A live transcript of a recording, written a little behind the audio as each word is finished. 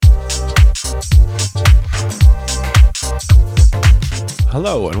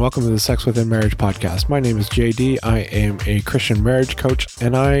Hello, and welcome to the Sex Within Marriage podcast. My name is JD. I am a Christian marriage coach,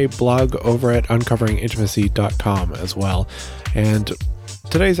 and I blog over at uncoveringintimacy.com as well. And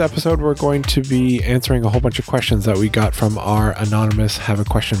today's episode, we're going to be answering a whole bunch of questions that we got from our anonymous Have a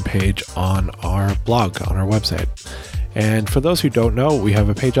Question page on our blog, on our website. And for those who don't know, we have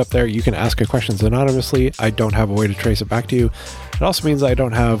a page up there. You can ask your questions anonymously. I don't have a way to trace it back to you. It also means I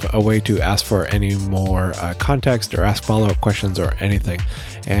don't have a way to ask for any more context or ask follow-up questions or anything.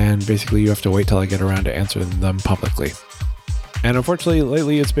 And basically, you have to wait till I get around to answering them publicly. And unfortunately,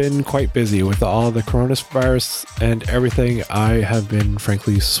 lately it's been quite busy with all the coronavirus and everything. I have been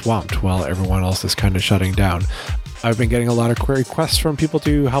frankly swamped while everyone else is kind of shutting down. I've been getting a lot of requests from people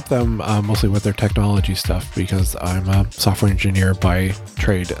to help them mostly with their technology stuff because I'm a software engineer by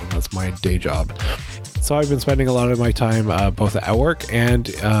trade and that's my day job. So I've been spending a lot of my time both at work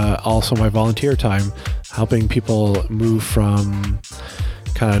and also my volunteer time helping people move from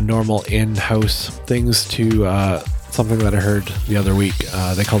kind of normal in-house things to something that I heard the other week.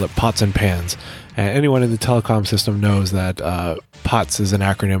 They called it pots and pans. And anyone in the telecom system knows that POTS is an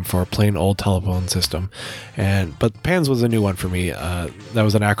acronym for plain old telephone system. But PANS was a new one for me. That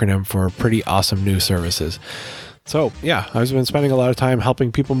was an acronym for pretty awesome new services. So yeah, I've been spending a lot of time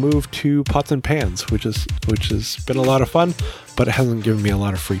helping people move to pots and pans, which has been a lot of fun, but it hasn't given me a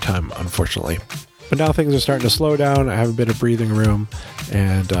lot of free time, unfortunately. But now things are starting to slow down. I have a bit of breathing room,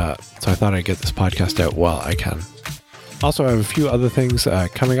 and so I thought I'd get this podcast out while I can. Also, I have a few other things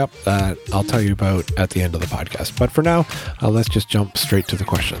coming up that I'll tell you about at the end of the podcast. But for now, let's just jump straight to the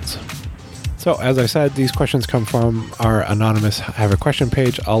questions. So, as I said, these questions come from our anonymous Have a Question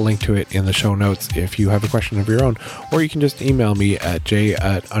page. I'll link to it in the show notes if you have a question of your own, or you can just email me at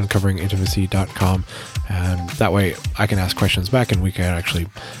j@uncoveringintimacy.com. And that way I can ask questions back and we can actually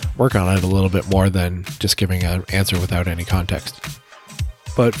work on it a little bit more than just giving an answer without any context.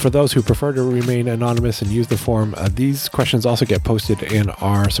 But for those who prefer to remain anonymous and use the forum, these questions also get posted in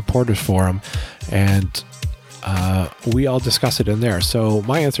our supporters forum, and we all discuss it in there. So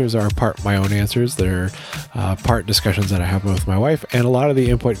my answers are part my own answers. They're part discussions that I have with my wife, and a lot of the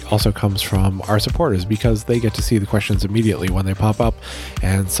input also comes from our supporters because they get to see the questions immediately when they pop up,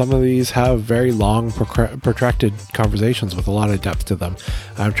 and some of these have very long, protracted conversations with a lot of depth to them.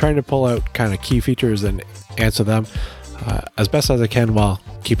 I'm trying to pull out kind of key features and answer them as best as I can while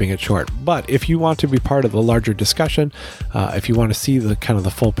keeping it short. But if you want to be part of the larger discussion, if you want to see the kind of the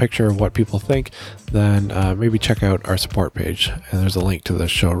full picture of what people think, then maybe check out our support page. And there's a link to the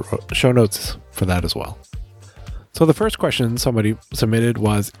show notes for that as well. So the first question somebody submitted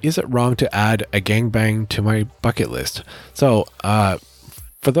was, is it wrong to add a gangbang to my bucket list? So,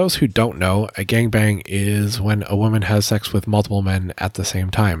 for those who don't know, a gangbang is when a woman has sex with multiple men at the same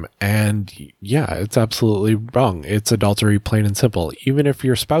time. And yeah, it's absolutely wrong. It's adultery, plain and simple. Even if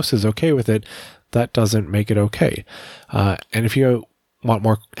your spouse is okay with it, that doesn't make it okay. And if you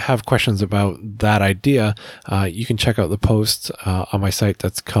have questions about that idea, you can check out the post on my site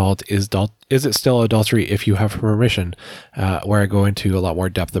that's called Is It Still Adultery If You Have Permission, where I go into a lot more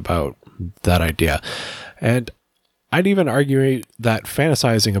depth about that idea. And I'd even argue that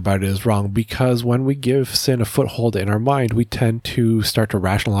fantasizing about it is wrong because when we give sin a foothold in our mind, we tend to start to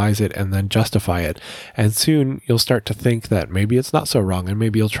rationalize it and then justify it. And soon you'll start to think that maybe it's not so wrong and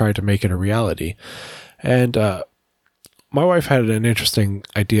maybe you'll try to make it a reality. And my wife had an interesting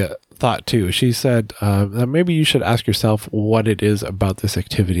thought too. She said that maybe you should ask yourself what it is about this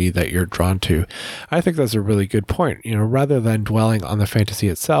activity that you're drawn to. I think that's a really good point. Rather than dwelling on the fantasy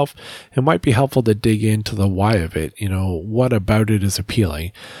itself, it might be helpful to dig into the why of it. What about it is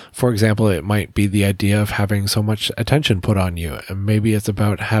appealing? For example, it might be the idea of having so much attention put on you. And maybe it's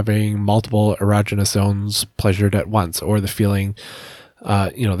about having multiple erogenous zones pleasured at once, or the feeling,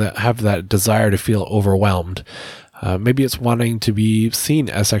 that have that desire to feel overwhelmed. Maybe it's wanting to be seen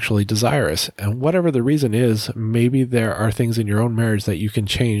as sexually desirous. And whatever the reason is, maybe there are things in your own marriage that you can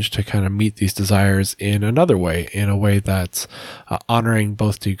change to kind of meet these desires in another way, in a way that's honoring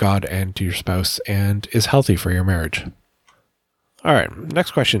both to God and to your spouse and is healthy for your marriage. All right,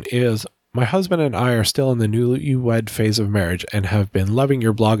 next question is, my husband and I are still in the newlywed phase of marriage and have been loving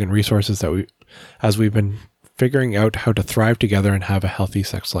your blog and resources as we've been figuring out how to thrive together and have a healthy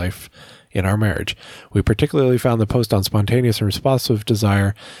sex life in our marriage. We particularly found the post on spontaneous and responsive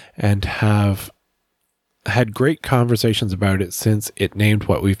desire and have had great conversations about it since it named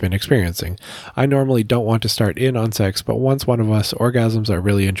what we've been experiencing. I normally don't want to start in on sex, but once one of us orgasms, I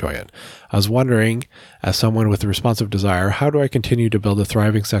really enjoy it. I was wondering, as someone with responsive desire, how do I continue to build a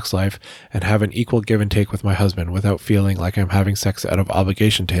thriving sex life and have an equal give and take with my husband without feeling like I'm having sex out of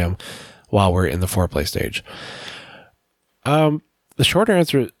obligation to him while we're in the foreplay stage? The shorter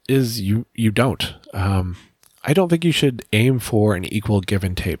answer is you don't. I don't think you should aim for an equal give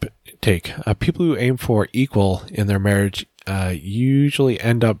and take. People who aim for equal in their marriage usually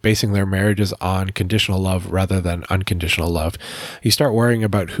end up basing their marriages on conditional love rather than unconditional love. You start worrying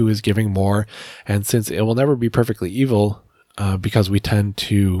about who is giving more, and since it will never be perfectly evil, because we tend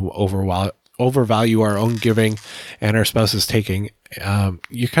to overvalue our own giving and our spouse's taking,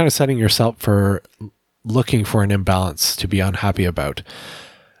 you're kind of setting yourself for looking for an imbalance to be unhappy about.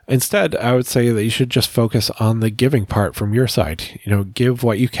 Instead, I would say that you should just focus on the giving part from your side. Give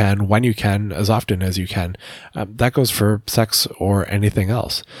what you can, when you can, as often as you can. That goes for sex or anything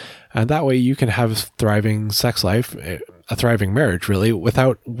else. And that way you can have a thriving sex life, a thriving marriage, really,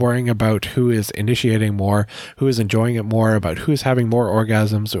 without worrying about who is initiating more, who is enjoying it more, about who is having more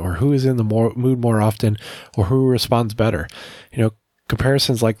orgasms, or who is in the mood more often, or who responds better.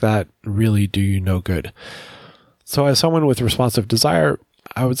 Comparisons like that really do you no good. So as someone with responsive desire,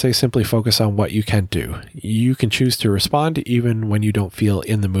 I would say simply focus on what you can do. You can choose to respond even when you don't feel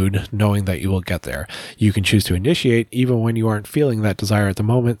in the mood, knowing that you will get there. You can choose to initiate even when you aren't feeling that desire at the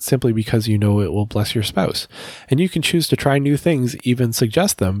moment, simply because you know it will bless your spouse. And you can choose to try new things, even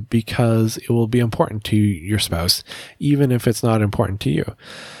suggest them, because it will be important to your spouse, even if it's not important to you.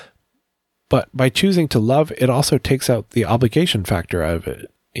 But by choosing to love, it also takes out the obligation factor out of it.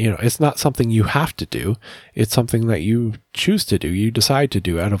 It's not something you have to do. It's something that you choose to do. You decide to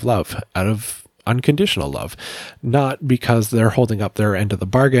do out of love, out of unconditional love, not because they're holding up their end of the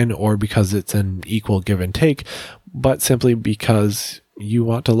bargain or because it's an equal give and take, but simply because you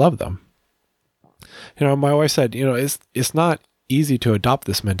want to love them. My wife said, it's not easy to adopt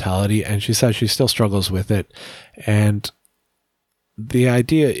this mentality, and she says she still struggles with it. And the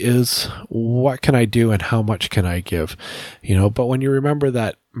idea is, what can I do and how much can I give? But when you remember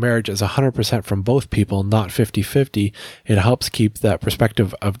that marriage is 100% from both people, not 50-50, it helps keep that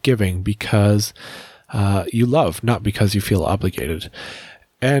perspective of giving because you love, not because you feel obligated.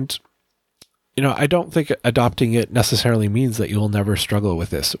 And I don't think adopting it necessarily means that you'll never struggle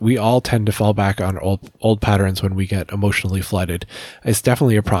with this. We all tend to fall back on old patterns when we get emotionally flooded. It's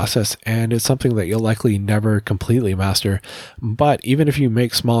definitely a process, and it's something that you'll likely never completely master. But even if you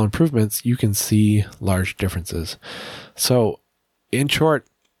make small improvements, you can see large differences. So, in short,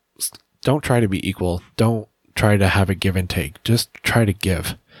 don't try to be equal. Don't try to have a give and take. Just try to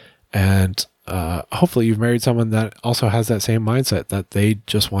give. And hopefully you've married someone that also has that same mindset, that they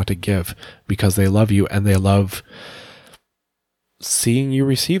just want to give because they love you and they love seeing you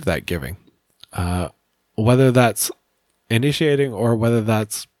receive that giving. Whether that's initiating or whether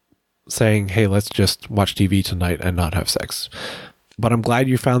that's saying, hey, let's just watch TV tonight and not have sex. But I'm glad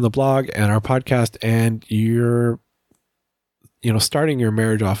you found the blog and our podcast, and you're, starting your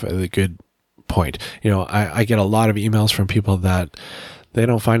marriage off at a good point. I get a lot of emails from people that they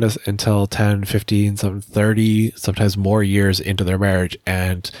don't find us until 10, 15, some 30, sometimes more years into their marriage.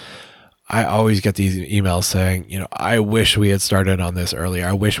 And I always get these emails saying, I wish we had started on this earlier.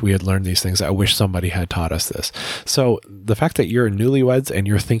 I wish we had learned these things. I wish somebody had taught us this. So the fact that you're newlyweds and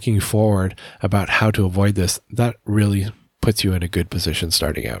you're thinking forward about how to avoid this, that really puts you in a good position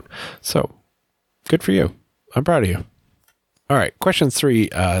starting out. So good for you. I'm proud of you. All right. Question 3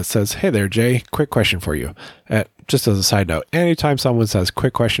 says, hey there, Jay, quick question for you. Just as a side note, anytime someone says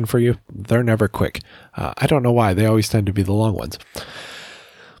quick question for you, they're never quick. I don't know why. They always tend to be the long ones.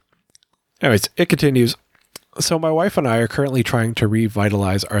 Anyways, it continues. So my wife and I are currently trying to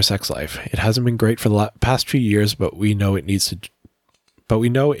revitalize our sex life. It hasn't been great for the past few years, but we know it needs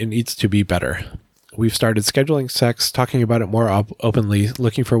to be better. We've started scheduling sex, talking about it more openly,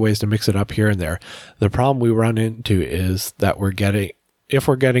 looking for ways to mix it up here and there. The problem we run into is that if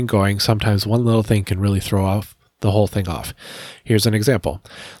we're getting going, sometimes one little thing can really throw the whole thing off. Here's an example.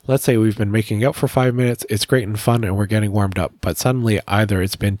 Let's say we've been making out for 5 minutes, it's great and fun, and we're getting warmed up, but suddenly either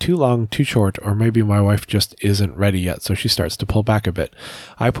it's been too long, too short, or maybe my wife just isn't ready yet, so she starts to pull back a bit.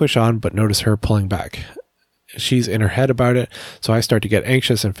 I push on, but notice her pulling back. She's in her head about it, so I start to get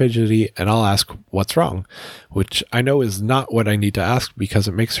anxious and fidgety, and I'll ask, what's wrong? Which I know is not what I need to ask because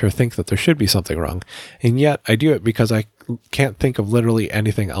it makes her think that there should be something wrong. And yet I do it because I can't think of literally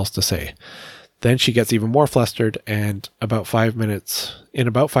anything else to say. Then she gets even more flustered, and in about 5 minutes,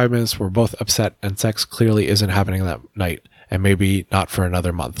 we're both upset and sex clearly isn't happening that night, and maybe not for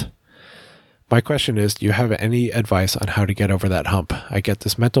another month. My question is, do you have any advice on how to get over that hump? I get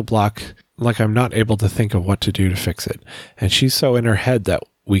this mental block, like I'm not able to think of what to do to fix it. And she's so in her head that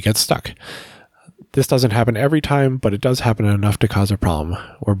we get stuck. This doesn't happen every time, but it does happen enough to cause a problem.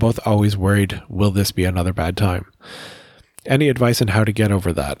 We're both always worried, will this be another bad time? Any advice on how to get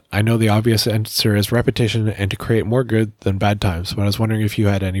over that? I know the obvious answer is repetition and to create more good than bad times, but I was wondering if you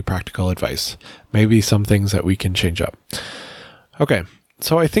had any practical advice. Maybe some things that we can change up. Okay,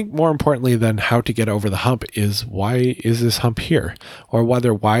 so I think more importantly than how to get over the hump is why is this hump here? Or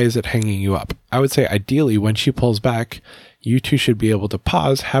why is it hanging you up? I would say ideally when she pulls back, you two should be able to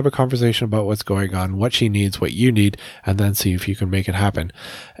pause, have a conversation about what's going on, what she needs, what you need, and then see if you can make it happen.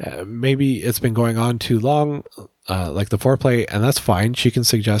 Maybe it's been going on too long, like the foreplay, and that's fine. She can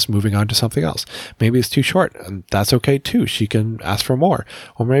suggest moving on to something else. Maybe it's too short, and that's okay too. She can ask for more.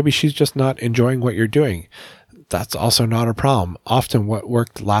 Or maybe she's just not enjoying what you're doing. That's also not a problem. Often what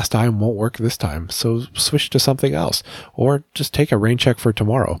worked last time won't work this time. So switch to something else, or just take a rain check for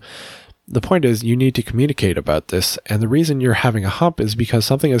tomorrow. The point is you need to communicate about this. And the reason you're having a hump is because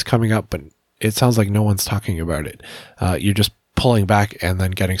something is coming up, but it sounds like no one's talking about it. You're just pulling back and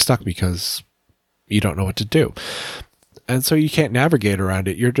then getting stuck because you don't know what to do. And so you can't navigate around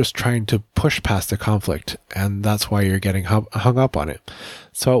it. You're just trying to push past the conflict. And that's why you're getting hung up on it.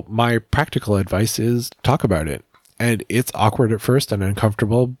 So my practical advice is talk about it. And it's awkward at first and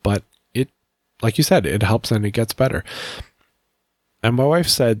uncomfortable, but it, like you said, it helps and it gets better. And my wife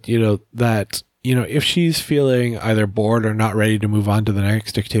said, that, if she's feeling either bored or not ready to move on to the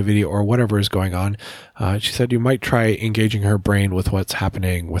next activity or whatever is going on, she said you might try engaging her brain with what's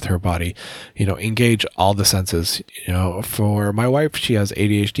happening with her body, engage all the senses. For my wife, she has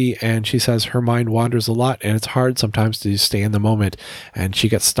ADHD and she says her mind wanders a lot and it's hard sometimes to stay in the moment and she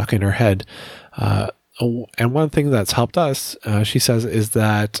gets stuck in her head. And one thing that's helped us, she says, is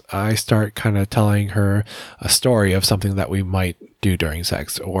that I start kind of telling her a story of something that we might do during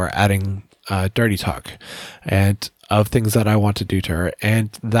sex or adding dirty talk and of things that I want to do to her.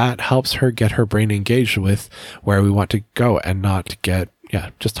 And that helps her get her brain engaged with where we want to go and not get,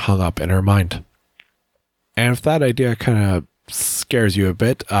 just hung up in her mind. And if that idea kind of scares you a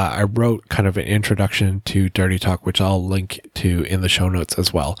bit, I wrote kind of an introduction to dirty talk, which I'll link to in the show notes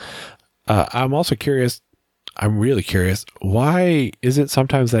as well. I'm also curious, I'm really curious, why is it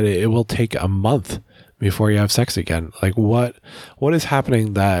sometimes that it will take a month before you have sex again? Like what is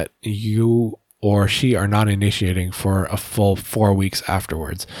happening that you or she are not initiating for a full 4 weeks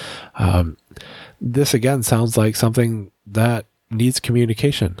afterwards? This again sounds like something that needs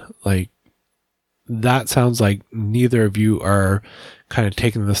communication. Like that sounds like neither of you are kind of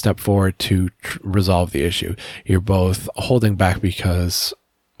taking the step forward to resolve the issue. You're both holding back because,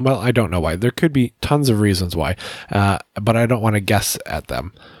 well, I don't know why. There could be tons of reasons why, but I don't want to guess at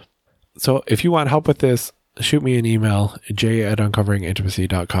them. So if you want help with this, shoot me an email,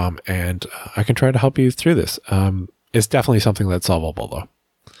 j@uncoveringintimacy.com, and I can try to help you through this. It's definitely something that's solvable, though.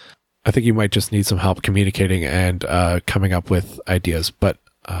 I think you might just need some help communicating and coming up with ideas, but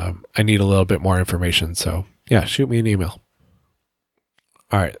I need a little bit more information. So yeah, shoot me an email.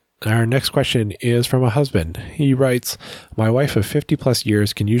 All right. Our next question is from a husband. He writes, my wife of 50 plus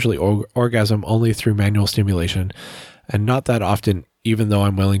years can usually orgasm only through manual stimulation and not that often, even though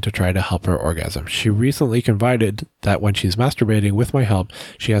I'm willing to try to help her orgasm. She recently confided that when she's masturbating with my help,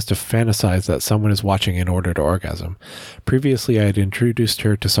 she has to fantasize that someone is watching in order to orgasm. Previously, I had introduced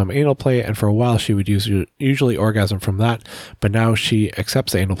her to some anal play, and for a while she would usually orgasm from that, but now she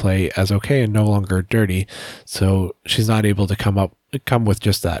accepts anal play as okay and no longer dirty, so she's not able to come with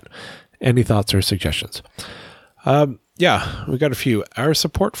just that. Any thoughts or suggestions? Yeah, we got a few. Our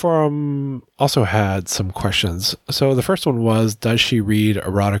support forum also had some questions. So the first one was, does she read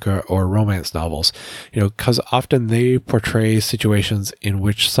erotica or romance novels? Because often they portray situations in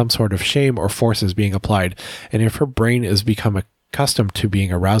which some sort of shame or force is being applied. And if her brain has become accustomed to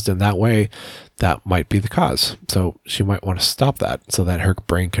being aroused in that way, that might be the cause. So she might want to stop that so that her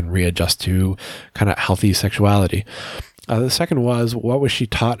brain can readjust to kind of healthy sexuality. The second was, what was she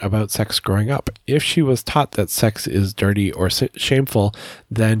taught about sex growing up? If she was taught that sex is dirty or shameful,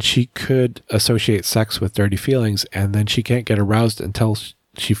 then she could associate sex with dirty feelings, and then she can't get aroused until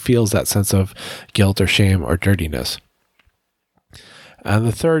she feels that sense of guilt or shame or dirtiness. And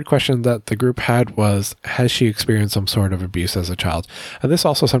the third question that the group had was, has she experienced some sort of abuse as a child? And this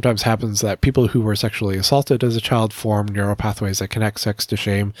also sometimes happens that people who were sexually assaulted as a child form neural pathways that connect sex to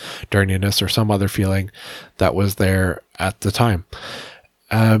shame, dirtiness, or some other feeling that was there at the time.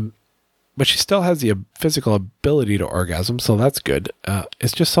 But she still has the physical ability to orgasm, so that's good.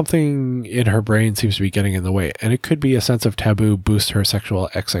 It's just something in her brain seems to be getting in the way. And it could be a sense of taboo boosts her sexual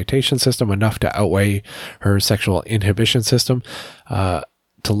excitation system enough to outweigh her sexual inhibition system to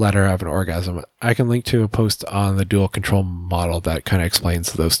let her have an orgasm. I can link to a post on the dual control model that kind of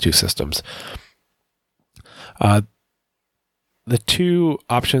explains those two systems. The two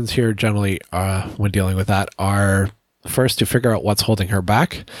options here generally when dealing with that are first to figure out what's holding her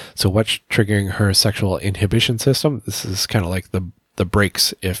back. So what's triggering her sexual inhibition system. This is kind of like the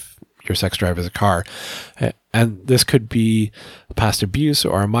brakes if your sex drive is a car. And this could be past abuse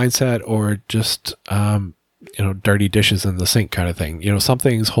or a mindset or just, dirty dishes in the sink kind of thing.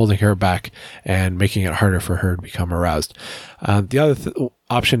 Something's holding her back and making it harder for her to become aroused. The other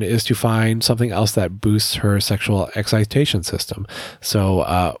option is to find something else that boosts her sexual excitation system.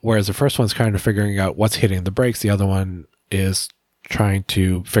 So whereas the first one's kind of figuring out what's hitting the brakes, the other one is trying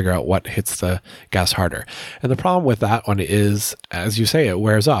to figure out what hits the gas harder. And the problem with that one is, as you say, it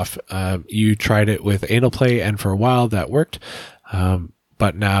wears off. You tried it with anal play, and for a while that worked.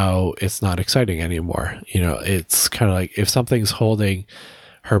 But now it's not exciting anymore. It's kind of like if something's holding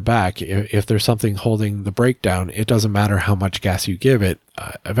her back, if there's something holding the brake down, it doesn't matter how much gas you give it.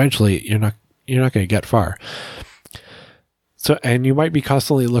 Eventually, you're not going to get far. So, and you might be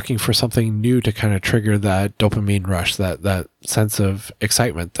constantly looking for something new to kind of trigger that dopamine rush, that sense of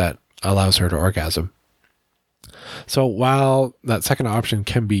excitement that allows her to orgasm. So while that second option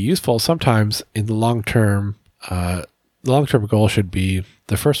can be useful, sometimes in the long term, the long-term goal should be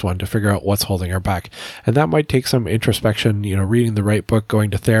the first one, to figure out what's holding her back. And that might take some introspection, reading the right book, going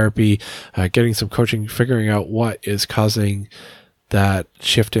to therapy, getting some coaching, figuring out what is causing that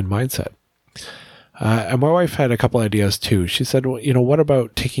shift in mindset. And my wife had a couple ideas too. She said, well, what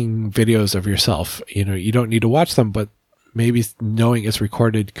about taking videos of yourself? You don't need to watch them, but maybe knowing it's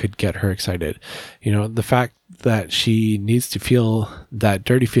recorded could get her excited. The fact that she needs to feel that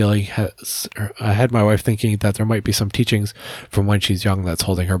dirty feeling I had my wife thinking that there might be some teachings from when she's young that's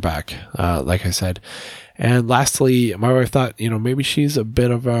holding her back, like I said. And lastly, my wife thought, maybe she's a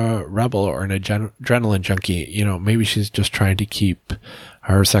bit of a rebel or an adrenaline junkie. Maybe she's just trying to keep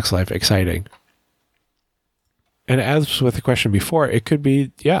her sex life exciting. And as with the question before, it could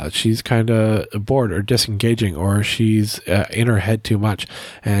be, she's kind of bored or disengaging, or she's in her head too much.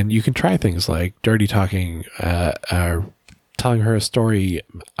 And you can try things like dirty talking, telling her a story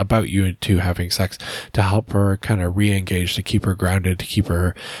about you two having sex to help her kind of re-engage, to keep her grounded, to keep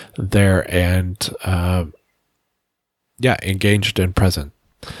her there and, engaged and present.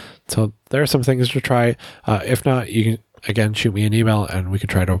 So there are some things to try. If not, you can, again, shoot me an email and we can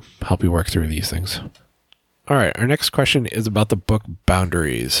try to help you work through these things. All right, our next question is about the book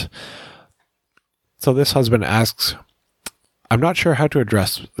Boundaries. So this husband asks, I'm not sure how to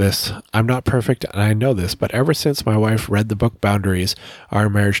address this. I'm not perfect, and I know this, but ever since my wife read the book Boundaries, our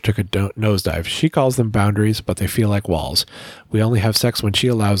marriage took a nosedive. She calls them boundaries, but they feel like walls. We only have sex when she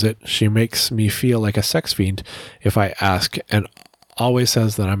allows it. She makes me feel like a sex fiend if I ask, and always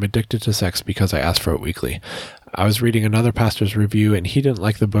says that I'm addicted to sex because I ask for it weekly. I was reading another pastor's review, and he didn't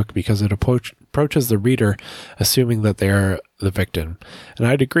like the book because it approaches the reader assuming that they are the victim. And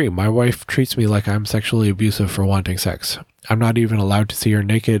I'd agree. My wife treats me like I'm sexually abusive for wanting sex. I'm not even allowed to see her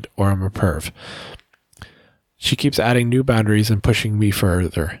naked, or I'm a perv. She keeps adding new boundaries and pushing me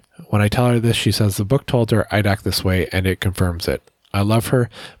further. When I tell her this, she says the book told her I'd act this way, and it confirms it. I love her,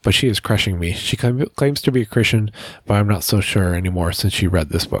 but she is crushing me. She claims to be a Christian, but I'm not so sure anymore since she read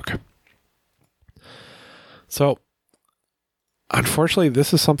this book. So, unfortunately,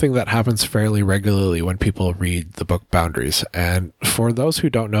 this is something that happens fairly regularly when people read the book Boundaries. And for those who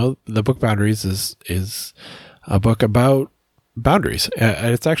don't know, the book Boundaries is a book about boundaries.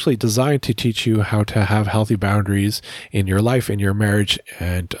 And it's actually designed to teach you how to have healthy boundaries in your life, in your marriage.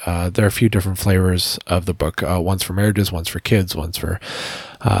 And there are a few different flavors of the book. One's for marriages, one's for kids, one's for,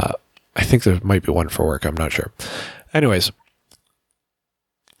 I think there might be one for work. I'm not sure. Anyways.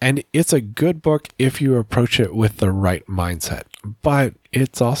 And it's a good book if you approach it with the right mindset, but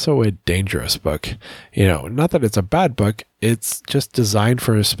it's also a dangerous book. Not that it's a bad book, it's just designed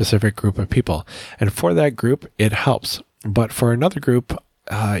for a specific group of people. And for that group, it helps. But for another group,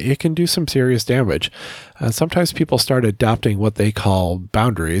 it can do some serious damage. Sometimes people start adopting what they call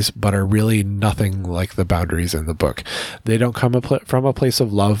boundaries, but are really nothing like the boundaries in the book. They don't come from a place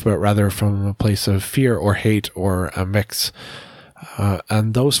of love, but rather from a place of fear or hate or a mix.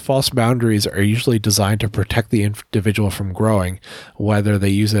 And those false boundaries are usually designed to protect the individual from growing, whether they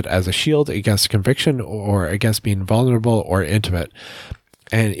use it as a shield against conviction or against being vulnerable or intimate.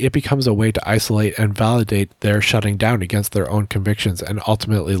 And it becomes a way to isolate and validate their shutting down against their own convictions, and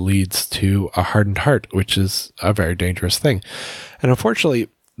ultimately leads to a hardened heart, which is a very dangerous thing. And unfortunately,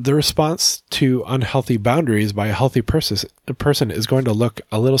 the response to unhealthy boundaries by a healthy person is going to look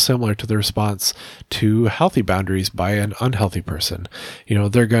a little similar to the response to healthy boundaries by an unhealthy person.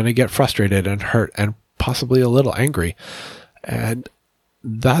 They're going to get frustrated and hurt and possibly a little angry. And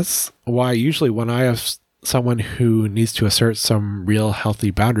that's why usually when I have someone who needs to assert some real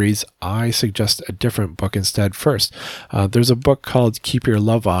healthy boundaries, I suggest a different book instead first. There's a book called Keep Your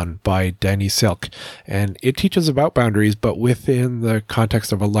Love On by Danny Silk, and it teaches about boundaries, but within the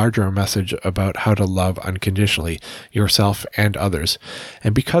context of a larger message about how to love unconditionally, yourself and others.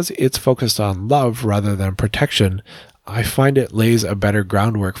 And because it's focused on love rather than protection, I find it lays a better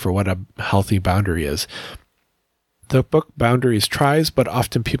groundwork for what a healthy boundary is. The book Boundaries tries, but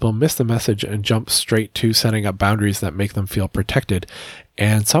often people miss the message and jump straight to setting up boundaries that make them feel protected.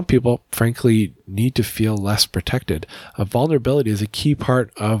 And some people, frankly, need to feel less protected. Vulnerability is a key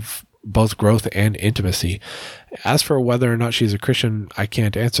part of both growth and intimacy. As for whether or not she's a Christian, I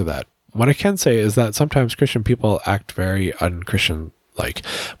can't answer that. What I can say is that sometimes Christian people act very un-Christian-like,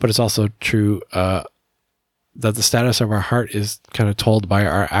 but it's also true that the status of our heart is kind of told by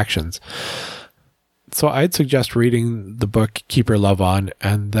our actions. So I'd suggest reading the book Keep Your Love On,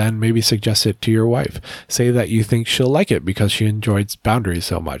 and then maybe suggest it to your wife. Say that you think she'll like it because she enjoys boundaries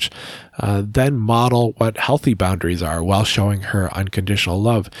so much. Then model what healthy boundaries are while showing her unconditional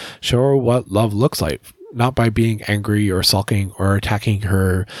love. Show her what love looks like, not by being angry or sulking or attacking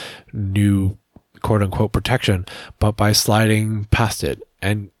her new quote-unquote protection, but by sliding past it.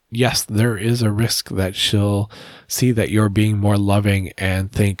 And yes, there is a risk that she'll see that you're being more loving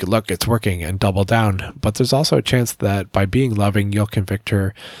and think, look, it's working, and double down. But there's also a chance that by being loving, you'll convict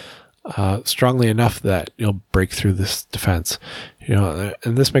her strongly enough that you'll break through this defense. And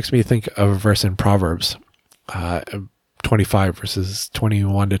this makes me think of a verse in Proverbs 25 verses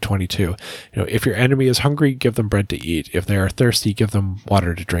 21 to 22. If your enemy is hungry, give them bread to eat. If they are thirsty, give them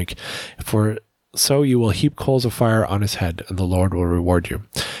water to drink. For so you will heap coals of fire on his head, and the Lord will reward you.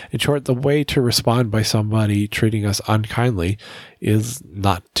 In short, the way to respond by somebody treating us unkindly is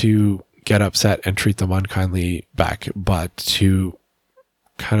not to get upset and treat them unkindly back, but to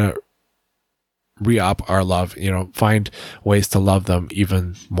kind of re-up our love, find ways to love them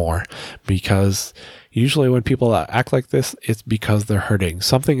even more. Because usually when people act like this, it's because they're hurting.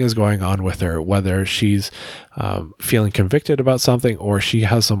 Something is going on with her, whether she's feeling convicted about something or she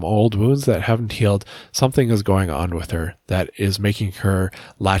has some old wounds that haven't healed. Something is going on with her that is making her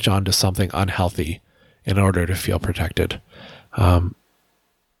latch on to something unhealthy in order to feel protected. So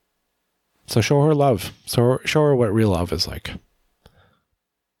show her love. So show her what real love is like.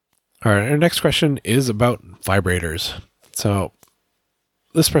 All right, our next question is about vibrators. So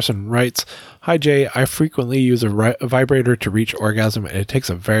this person writes, "Hi Jay, I frequently use a vibrator to reach orgasm, and it takes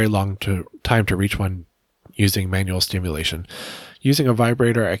a very long time to reach one using manual stimulation. Using a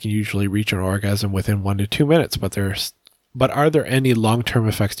vibrator, I can usually reach an orgasm within 1 to 2 minutes, but are there any long-term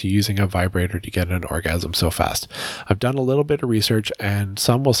effects to using a vibrator to get an orgasm so fast? I've done a little bit of research, and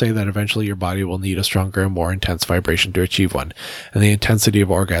some will say that eventually your body will need a stronger and more intense vibration to achieve one, and the intensity of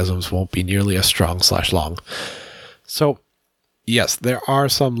orgasms won't be nearly as strong/long. So, yes, there are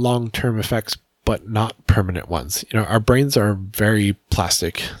some long-term effects, but not permanent ones. Our brains are very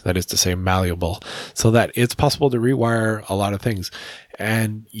plastic, that is to say malleable, so that it's possible to rewire a lot of things.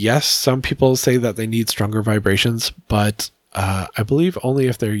 And yes, some people say that they need stronger vibrations, but I believe only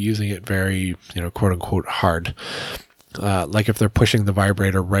if they're using it very, quote unquote hard. Like if they're pushing the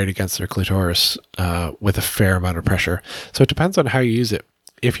vibrator right against their clitoris with a fair amount of pressure. So it depends on how you use it.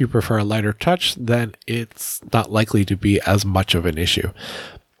 If you prefer a lighter touch, then it's not likely to be as much of an issue.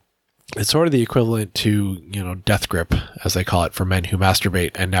 It's sort of the equivalent to, death grip, as they call it, for men who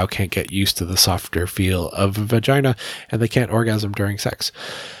masturbate and now can't get used to the softer feel of a vagina, and they can't orgasm during sex.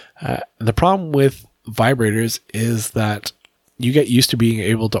 The problem with vibrators is that you get used to being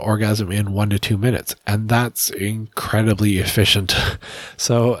able to orgasm in 1 to 2 minutes, and that's incredibly efficient.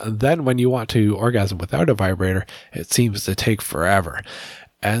 So then when you want to orgasm without a vibrator, it seems to take forever.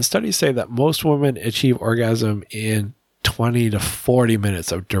 And studies say that most women achieve orgasm in 20 to 40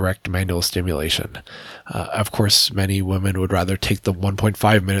 minutes of direct manual stimulation. Of course, many women would rather take the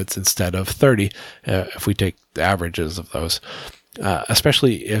 1.5 minutes instead of 30, if we take the averages of those,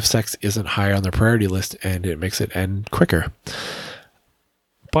 especially if sex isn't high on their priority list and it makes it end quicker.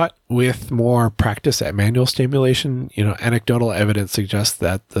 But with more practice at manual stimulation, anecdotal evidence suggests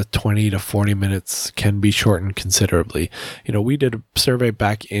that the 20 to 40 minutes can be shortened considerably. We did a survey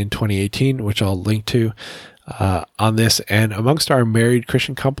back in 2018, which I'll link to, on this, and amongst our married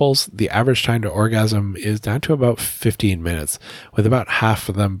Christian couples, the average time to orgasm is down to about 15 minutes, with about half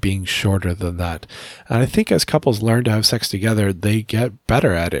of them being shorter than that. And I think as couples learn to have sex together, they get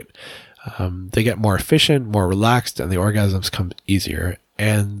better at it. They get more efficient, more relaxed, and the orgasms come easier.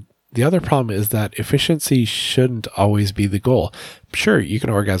 And the other problem is that efficiency shouldn't always be the goal. Sure, you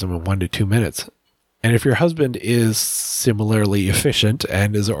can orgasm in 1 to 2 minutes, And if your husband is similarly efficient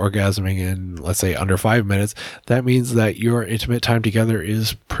and is orgasming in, let's say, under 5 minutes, that means that your intimate time together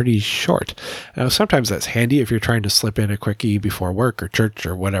is pretty short. Now, sometimes that's handy if you're trying to slip in a quickie before work or church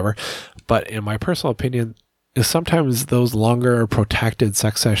or whatever. But in my personal opinion, sometimes those longer protracted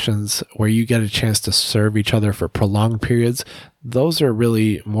sex sessions where you get a chance to serve each other for prolonged periods, those are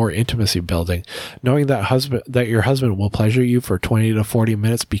really more intimacy building. Knowing that your husband will pleasure you for 20 to 40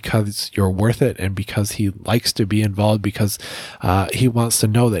 minutes because you're worth it and because he likes to be involved, because he wants to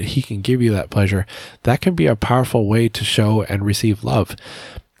know that he can give you that pleasure, that can be a powerful way to show and receive love.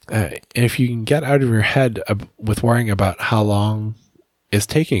 And if you can get out of your head with worrying about how long it's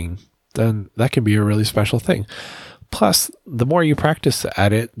taking, then that can be a really special thing. Plus, the more you practice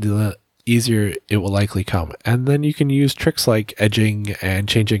at it, the easier it will likely come. And then you can use tricks like edging and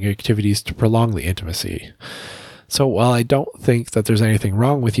changing activities to prolong the intimacy. So while I don't think that there's anything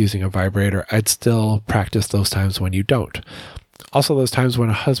wrong with using a vibrator, I'd still practice those times when you don't. Also, those times when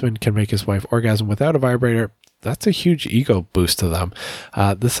a husband can make his wife orgasm without a vibrator, that's a huge ego boost to them.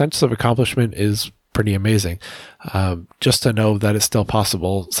 The sense of accomplishment is pretty amazing. Just to know that it's still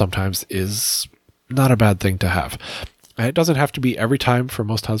possible sometimes is not a bad thing to have. It doesn't have to be every time for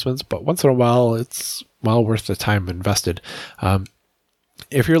most husbands, but once in a while, it's well worth the time invested.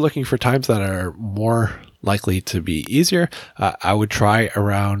 If you're looking for times that are more likely to be easier, I would try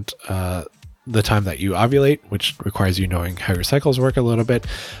around the time that you ovulate, which requires you knowing how your cycles work a little bit.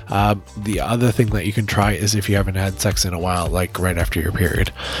 The other thing that you can try is if you haven't had sex in a while, like right after your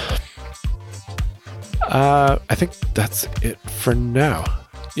period. I think that's it for now.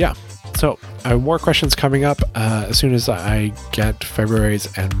 Yeah. So I have more questions coming up as soon as I get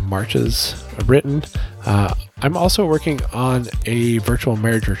February's and March's written. I'm also working on a virtual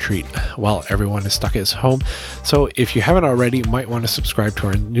marriage retreat while everyone is stuck at home. So if you haven't already, you might want to subscribe to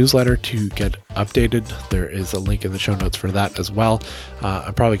our newsletter to get updated. There is a link in the show notes for that as well.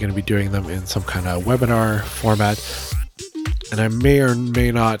 I'm probably going to be doing them in some kind of webinar format. And I may or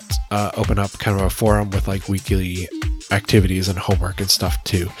may not open up kind of a forum with like weekly activities and homework and stuff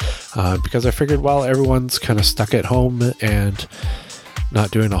too. Because I figured while everyone's kind of stuck at home and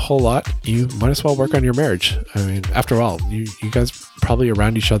not doing a whole lot, you might as well work on your marriage. I mean, after all, you guys probably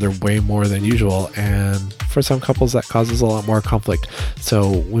around each other way more than usual. And for some couples, that causes a lot more conflict.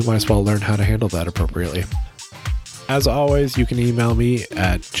 So we might as well learn how to handle that appropriately. As always, you can email me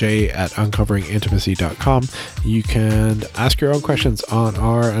at j@uncoveringintimacy.com. You can ask your own questions on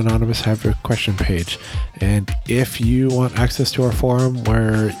our Anonymous Have a Question page. And if you want access to our forum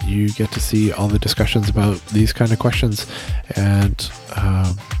where you get to see all the discussions about these kind of questions and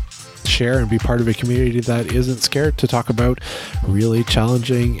share and be part of a community that isn't scared to talk about really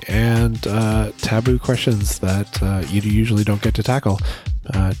challenging and taboo questions that you usually don't get to tackle,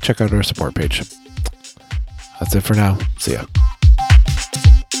 check out our support page. That's it for now. See ya.